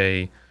don't have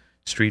a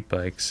street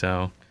bike,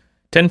 so...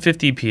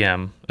 10:50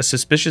 p.m., a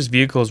suspicious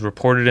vehicle is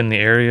reported in the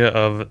area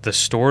of the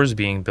stores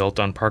being built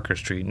on Parker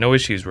Street. No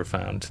issues were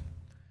found.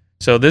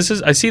 So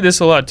I see this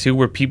a lot too,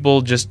 where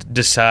people just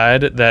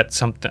decide that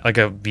something like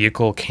a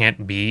vehicle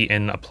can't be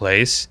in a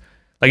place.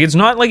 Like, it's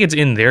not like it's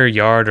in their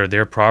yard or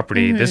their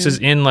property. This is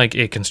in, like,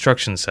 a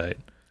construction site.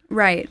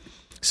 Right.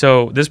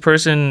 So this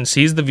person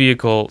sees the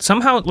vehicle,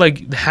 somehow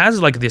like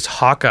has like this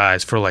hawk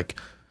eyes for like,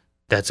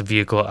 that's a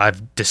vehicle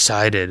I've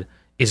decided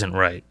isn't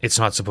right. It's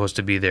not supposed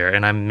to be there.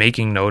 And I'm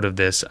making note of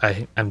this.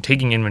 I'm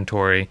taking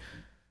inventory.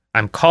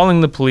 I'm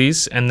calling the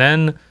police, and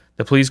then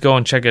the police go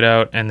and check it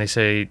out, and they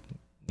say,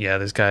 yeah,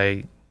 this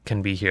guy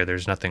can be here.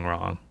 There's nothing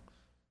wrong.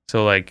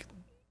 So like,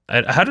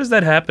 how does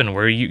that happen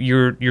where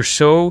you're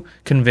so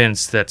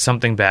convinced that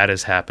something bad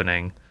is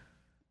happening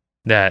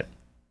that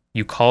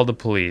you call the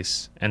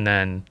police and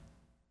then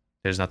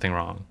there's nothing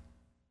wrong?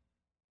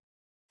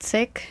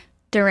 Sick,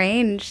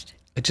 deranged.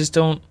 I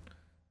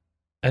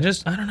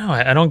don't know.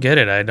 I don't get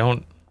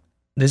it.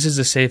 This is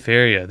a safe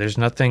area. There's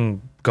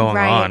nothing going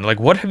on. Like,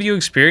 what have you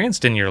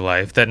experienced in your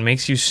life that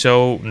makes you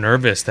so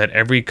nervous that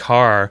every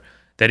car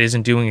that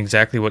isn't doing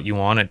exactly what you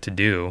want it to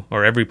do,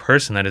 or every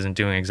person that isn't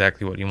doing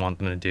exactly what you want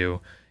them to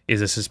do,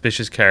 is a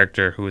suspicious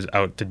character who is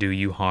out to do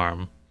you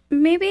harm?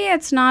 Maybe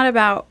it's not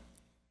about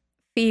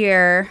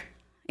fear.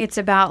 It's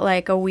about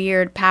like a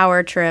weird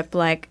power trip.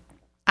 Like,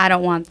 I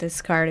don't want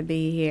this car to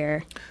be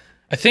here.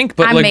 I think,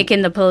 but I'm like,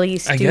 making the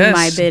police do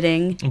my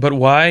bidding. But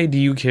why do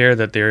you care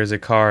that there is a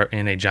car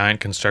in a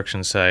giant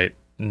construction site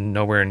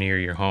nowhere near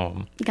your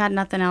home? Got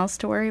nothing else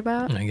to worry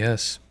about? I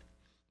guess.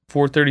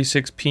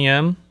 4:36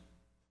 p.m.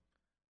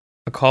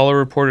 A caller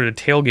reported a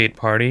tailgate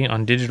party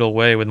on Digital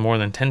Way with more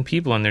than 10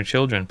 people and their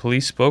children.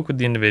 Police spoke with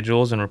the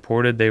individuals and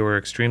reported they were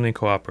extremely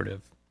cooperative.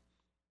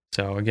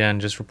 So again,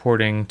 just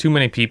reporting too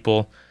many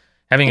people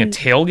having a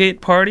tailgate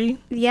party?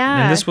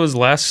 Yeah. And this was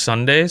last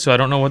Sunday, so I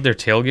don't know what they're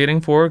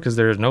tailgating for because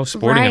there's no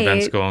sporting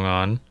events going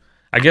on.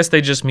 I guess they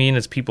just mean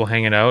it's people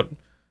hanging out on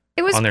their tailgates.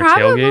 It was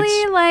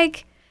probably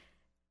like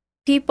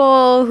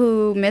people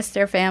who missed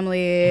their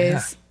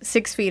families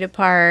 6 feet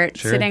apart,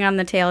 sitting on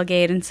the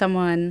tailgate, and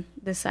someone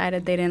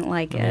decided they didn't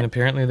like it. And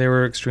apparently they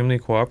were extremely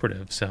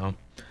cooperative, so...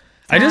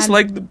 I just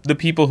like the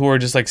people who are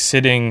just like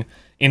sitting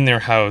in their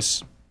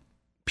house,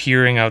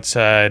 peering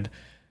outside,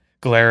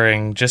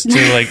 glaring, just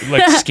to like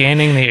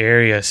scanning the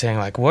area, saying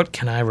like, what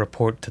can I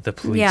report to the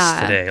police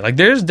today? Like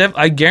there's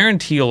I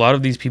guarantee a lot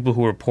of these people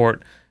who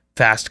report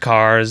fast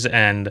cars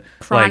and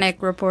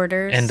chronic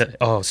reporters and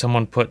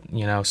someone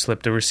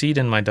slipped a receipt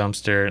in my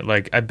dumpster.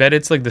 Like I bet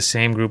it's like the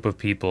same group of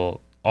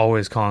people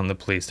always calling the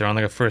police. They're on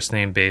like a first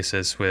name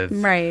basis with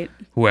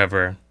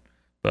whoever.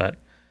 But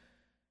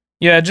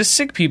yeah, just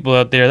sick people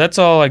out there. That's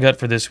all I got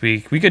for this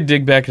week. We could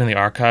dig back into the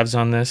archives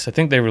on this. I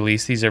think they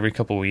release these every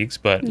couple weeks,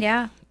 but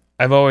yeah.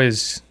 I've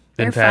always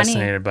been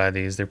fascinated by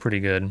these. They're pretty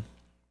good.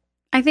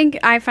 I think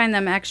I find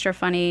them extra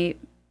funny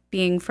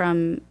being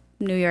from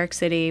New York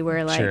City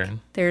where like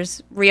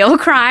there's real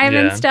crime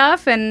and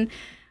stuff and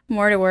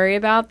more to worry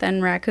about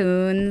than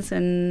raccoons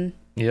and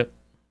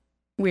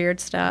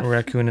weird stuff. A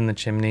raccoon in the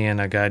chimney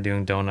and a guy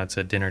doing donuts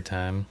at dinner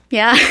time.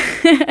 Yeah.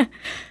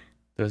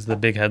 Those are the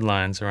big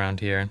headlines around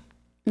here.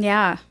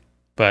 Yeah.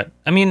 But,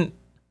 I mean,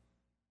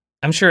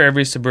 I'm sure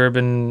every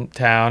suburban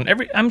town,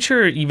 I'm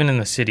sure even in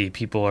the city,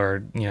 people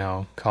are,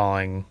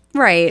 calling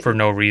for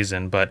no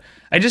reason. But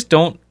I just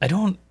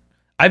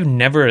I've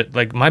never,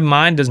 like, my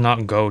mind does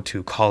not go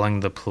to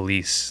calling the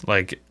police.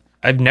 Like,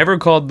 I've never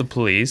called the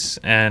police,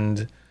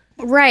 and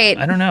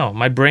I don't know.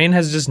 My brain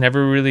has just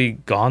never really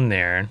gone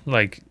there.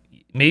 Like,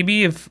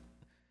 maybe if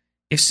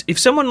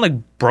someone,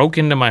 like, broke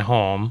into my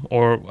home,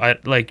 or,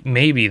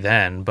 maybe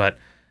then, but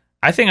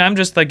I think I'm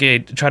just like a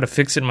try to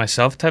fix it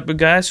myself type of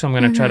guy, so I'm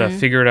going to try to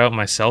figure it out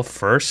myself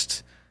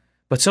first.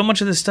 But so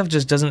much of this stuff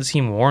just doesn't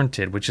seem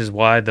warranted, which is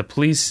why the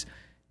police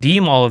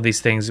deem all of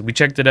these things. We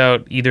checked it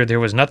out. Either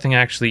there was nothing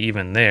actually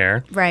even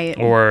there,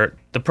 or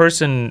the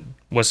person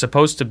was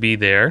supposed to be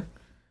there.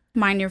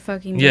 Mind your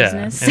fucking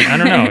business. And I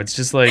don't know. It's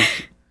just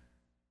like,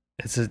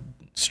 it's a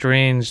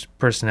strange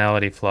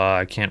personality flaw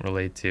I can't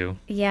relate to.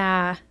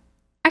 Yeah.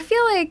 I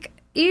feel like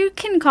you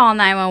can call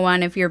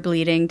 911 if you're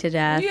bleeding to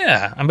death.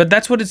 Yeah, but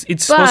that's what it's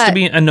supposed to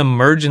be, an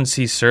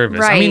emergency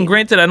service. I mean,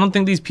 granted, I don't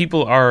think these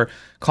people are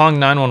calling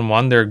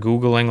 911. They're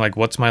Googling, like,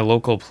 what's my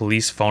local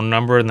police phone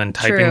number, and then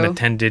typing the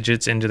 10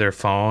 digits into their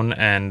phone.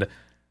 And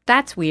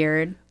that's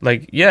weird.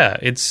 Like, yeah,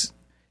 it's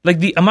like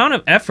the amount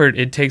of effort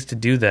it takes to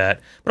do that.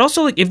 But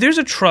also, like, if there's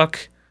a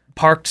truck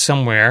parked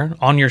somewhere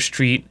on your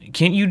street,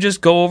 can't you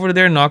just go over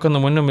there, knock on the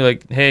window, and be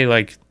like, hey,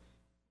 like,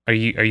 are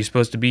you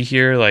supposed to be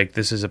here? Like,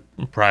 this is a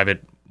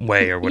private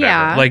way or whatever.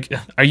 Yeah. Like,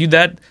 are you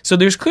that? So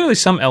there's clearly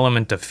some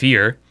element of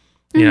fear,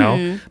 you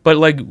know, but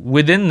like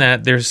within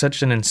that, there's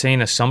such an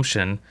insane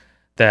assumption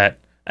that,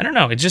 I don't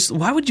know, it just,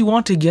 why would you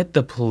want to get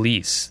the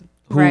police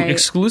who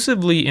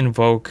exclusively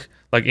invoke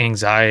like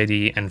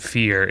anxiety and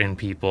fear in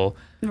people?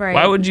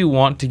 Why would you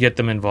want to get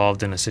them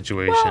involved in a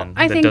situation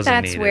I that think doesn't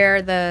that's need where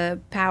it?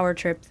 the power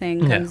trip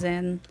thing comes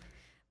in.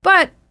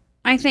 But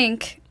I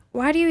think,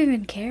 why do you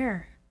even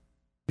care?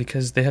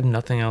 Because they have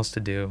nothing else to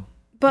do.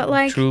 But,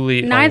 like,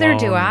 truly neither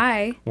do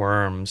I.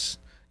 Worms.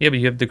 Yeah, but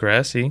you have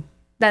Degrassi.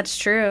 That's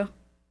true.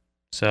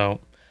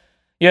 So,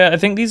 yeah, I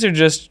think these are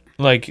just,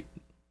 like,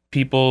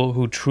 people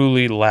who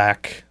truly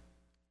lack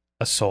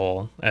a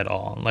soul at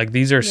all. Like,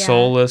 these are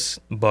soulless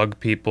bug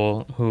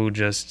people who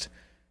just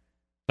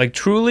Like,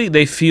 truly,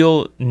 they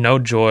feel no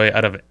joy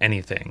out of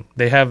anything.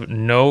 They have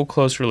no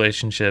close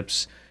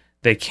relationships.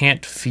 They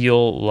can't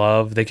feel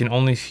love. They can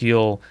only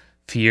feel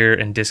fear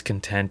and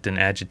discontent and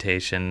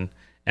agitation.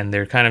 And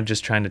they're kind of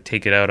just trying to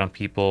take it out on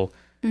people,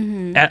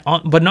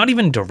 but not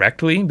even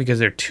directly, because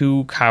they're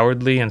too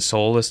cowardly and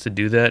soulless to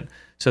do that.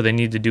 So they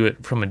need to do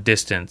it from a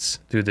distance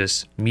through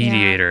this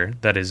mediator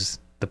that is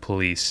the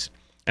police.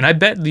 And I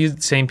bet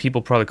these same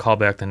people probably call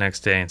back the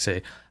next day and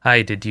say,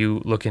 "Hi, did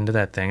you look into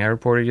that thing I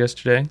reported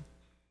yesterday?"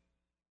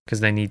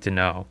 Because they need to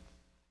know.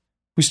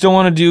 We still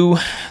want to do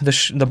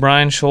the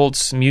Brian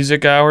Schultz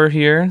music hour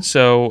here,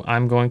 so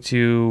I'm going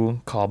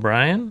to call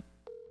Brian.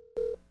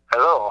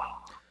 Hello.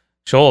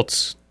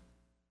 Schultz.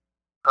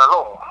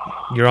 Hello.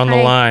 You're on the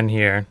line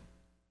here.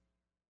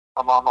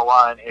 I'm on the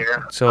line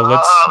here. So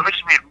let's... Let me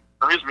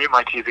just mute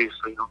my TV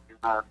so you don't hear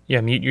that.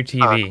 Yeah, mute your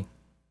TV.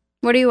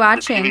 What are you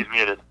watching? The TV's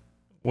muted.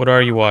 What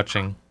are you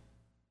watching?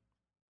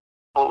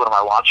 Well, what am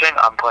I watching?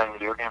 I'm playing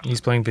video games.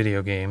 He's playing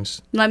video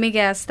games. Let me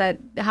guess, that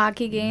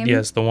hockey game?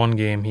 Yes, the one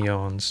game he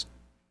owns.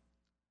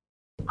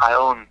 I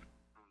own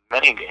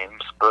many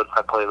games, but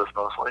I play this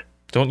mostly.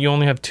 Don't you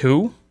only have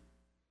 2?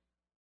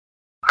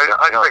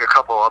 I got like a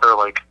couple other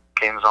like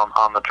games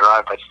on the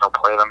drive. I just don't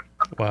play them.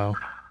 Wow.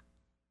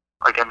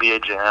 Like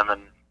NBA Jam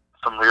and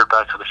some weird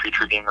Back to the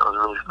Future game that was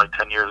released like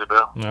 10 years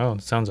ago. Oh,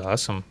 that sounds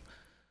awesome.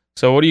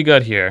 So what do you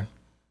got here?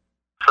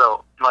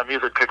 So my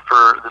music pick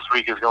for this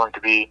week is going to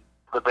be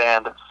the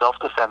band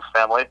Self-Defense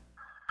Family.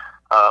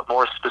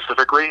 More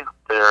specifically,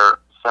 their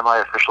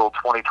semi-official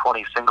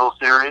 2020 single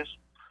series.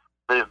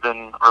 They've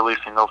been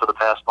releasing over the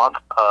past month.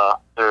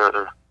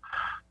 They're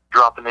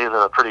dropping these at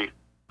a pretty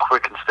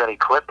quick and steady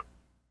clip.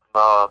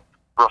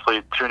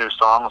 Roughly 2 new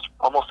songs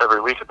almost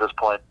every week at this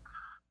point.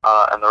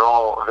 And they're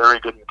all very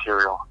good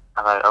material,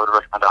 and I would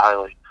recommend it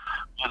highly.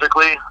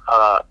 Musically,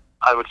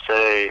 I would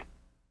say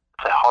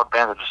it's a hard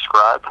band to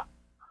describe,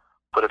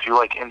 but if you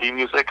like indie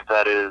music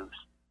that is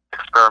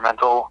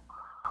experimental,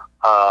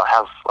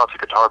 has lots of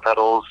guitar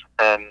pedals,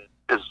 and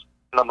is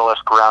nonetheless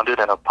grounded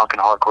in a punk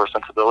and hardcore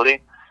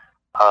sensibility,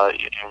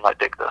 you might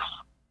dig this.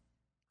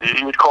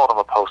 You would call them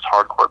a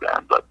post-hardcore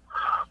band, but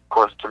of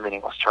course it's a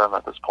meaningless term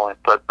at this point.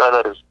 But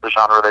that is the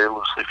genre they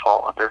loosely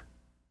fall under.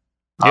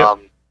 Yep.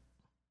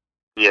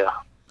 Yeah.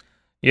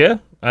 Yeah,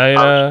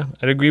 I'd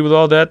agree with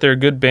all that. They're a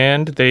good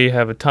band. They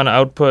have a ton of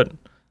output.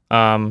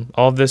 All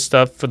of this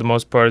stuff, for the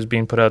most part, is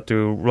being put out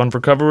through Run for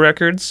Cover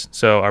Records.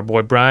 So our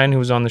boy Brian, who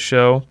was on the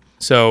show.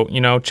 So,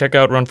 check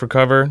out Run for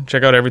Cover.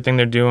 Check out everything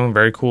they're doing.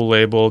 Very cool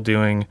label,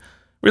 doing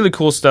really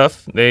cool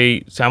stuff.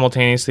 They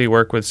simultaneously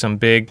work with some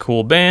big,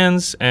 cool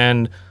bands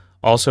and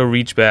also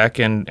reach back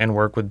and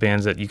work with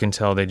bands that you can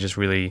tell they just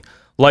really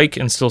like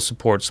and still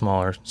support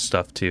smaller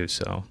stuff, too.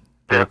 So,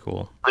 very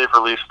cool. They've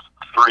released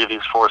 3 of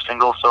these 4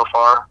 singles so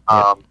far.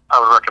 I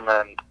would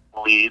recommend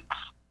Leads,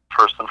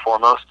 first and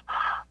foremost.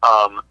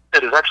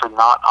 It is actually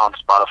not on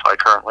Spotify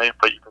currently,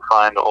 but you can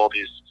find all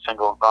these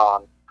singles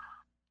on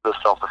the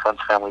Self-Defense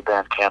Family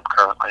Bandcamp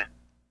currently.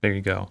 There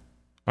you go.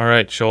 All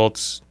right,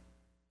 Schultz.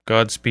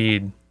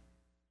 Godspeed.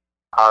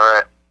 All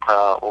right.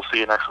 We'll see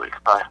you next week.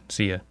 Bye.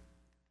 See ya.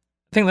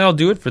 I think that'll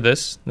do it for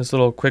this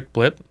little quick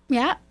blip.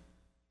 Yeah.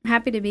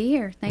 Happy to be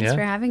here. Thanks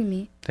for having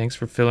me. Thanks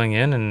for filling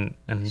in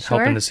and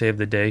helping to save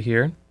the day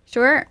here.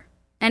 Sure.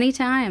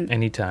 Anytime.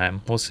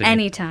 We'll see.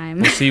 Anytime.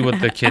 We'll see what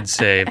the kids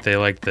say, if they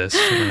like this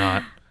or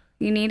not.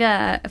 You need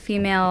a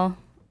female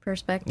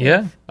perspective.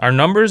 Yeah. Our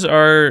numbers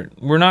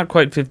we're not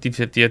quite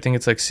 50-50. I think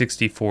it's like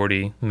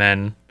 60-40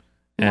 men.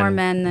 More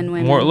men than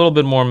women. A little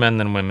bit more men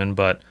than women,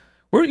 but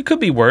it could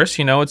be worse,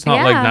 It's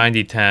not like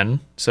 90-10.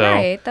 So,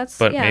 right.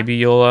 Maybe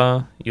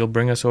you'll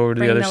bring us over to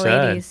the other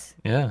side. Ladies.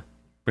 Yeah.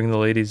 Bring the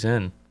ladies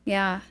in.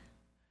 Yeah.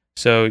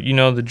 So,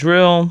 the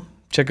drill.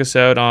 Check us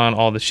out on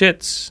all the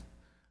shits.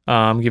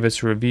 Give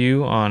us a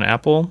review on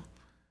Apple.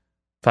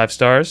 5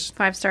 stars.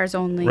 5 stars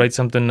only. Write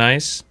something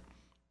nice.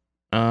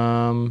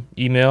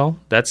 Email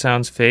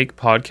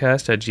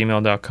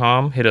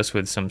thatsoundsfakepodcast@gmail.com. Hit us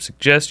with some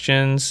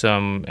suggestions,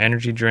 some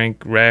energy drink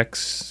recs,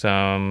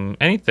 some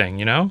anything,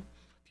 If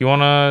you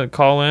want to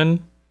call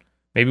in,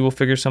 maybe we'll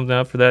figure something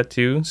out for that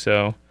too.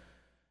 So,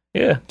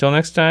 yeah, till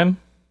next time,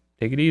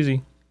 take it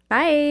easy.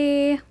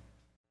 Bye.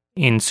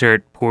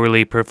 Insert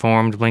poorly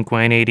performed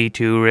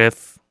Blink-182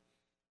 riff.